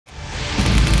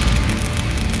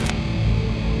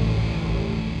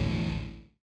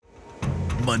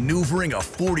Maneuvering a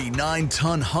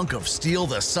 49-ton hunk of steel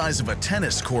the size of a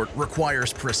tennis court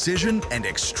requires precision and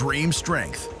extreme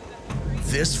strength.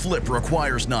 This flip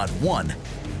requires not one,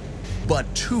 but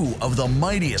two of the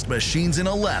mightiest machines in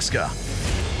Alaska.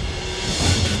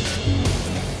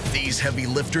 These heavy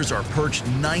lifters are perched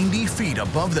 90 feet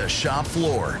above the shop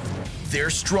floor. They're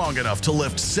strong enough to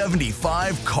lift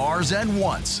 75 cars at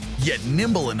once, yet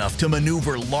nimble enough to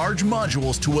maneuver large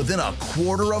modules to within a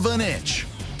quarter of an inch.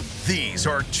 These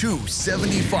are two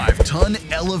 75-ton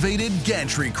elevated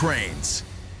gantry cranes.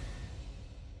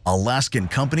 Alaskan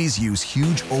companies use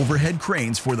huge overhead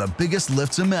cranes for the biggest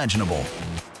lifts imaginable,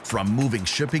 from moving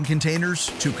shipping containers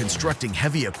to constructing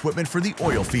heavy equipment for the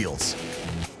oil fields.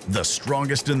 The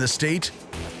strongest in the state?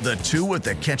 The two at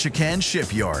the Ketchikan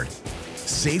shipyard.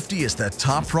 Safety is the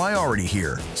top priority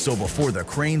here, so before the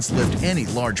cranes lift any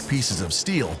large pieces of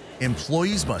steel,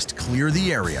 employees must clear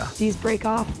the area. These break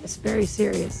off, it's very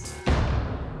serious.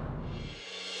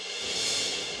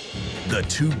 The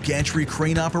two gantry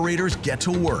crane operators get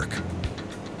to work.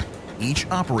 Each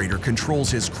operator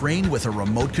controls his crane with a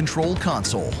remote control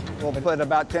console. We'll put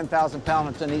about 10,000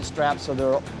 pounds in each strap so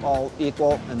they're all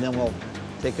equal, and then we'll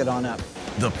take it on up.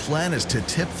 The plan is to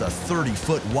tip the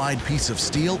 30-foot wide piece of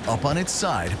steel up on its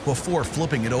side before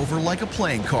flipping it over like a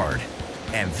playing card,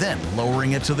 and then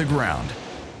lowering it to the ground.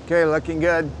 Okay, looking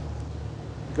good.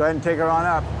 Go ahead and take her on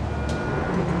up.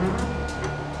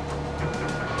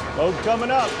 Load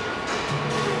coming up.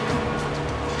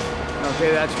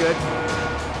 Okay, that's good.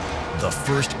 The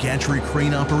first gantry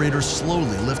crane operator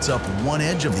slowly lifts up one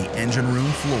edge of the engine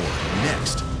room floor.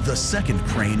 Next, the second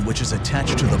crane, which is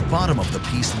attached to the bottom of the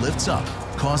piece, lifts up,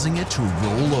 causing it to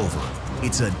roll over.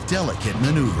 It's a delicate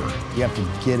maneuver. You have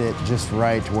to get it just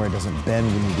right to where it doesn't bend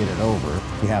when you get it over.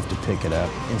 You have to pick it up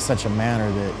in such a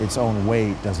manner that its own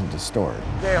weight doesn't distort.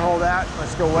 Okay, hold that.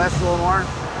 Let's go west a little more.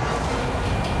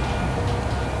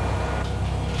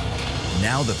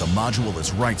 Now that the module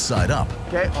is right side up,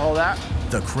 Okay, hold that.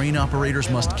 the crane operators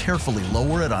must carefully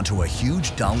lower it onto a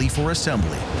huge dolly for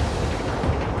assembly.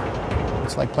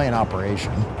 It's like playing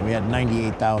Operation. We had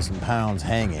 98,000 pounds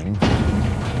hanging,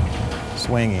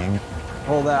 swinging,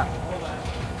 Hold that.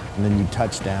 and then you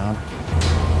touch down.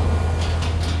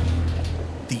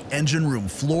 The engine room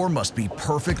floor must be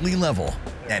perfectly level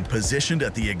and positioned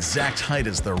at the exact height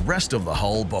as the rest of the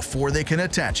hull before they can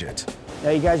attach it.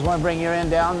 Now you guys want to bring your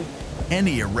end down?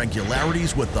 Any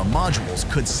irregularities with the modules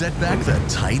could set back the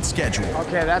tight schedule.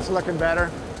 Okay, that's looking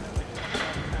better.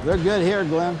 They're good here,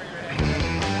 Glenn.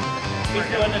 He's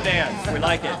doing the dance. We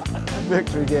like it.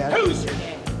 Victory dance.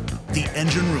 The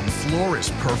engine room floor is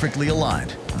perfectly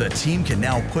aligned. The team can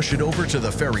now push it over to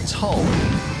the ferry's hull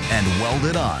and weld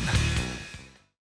it on.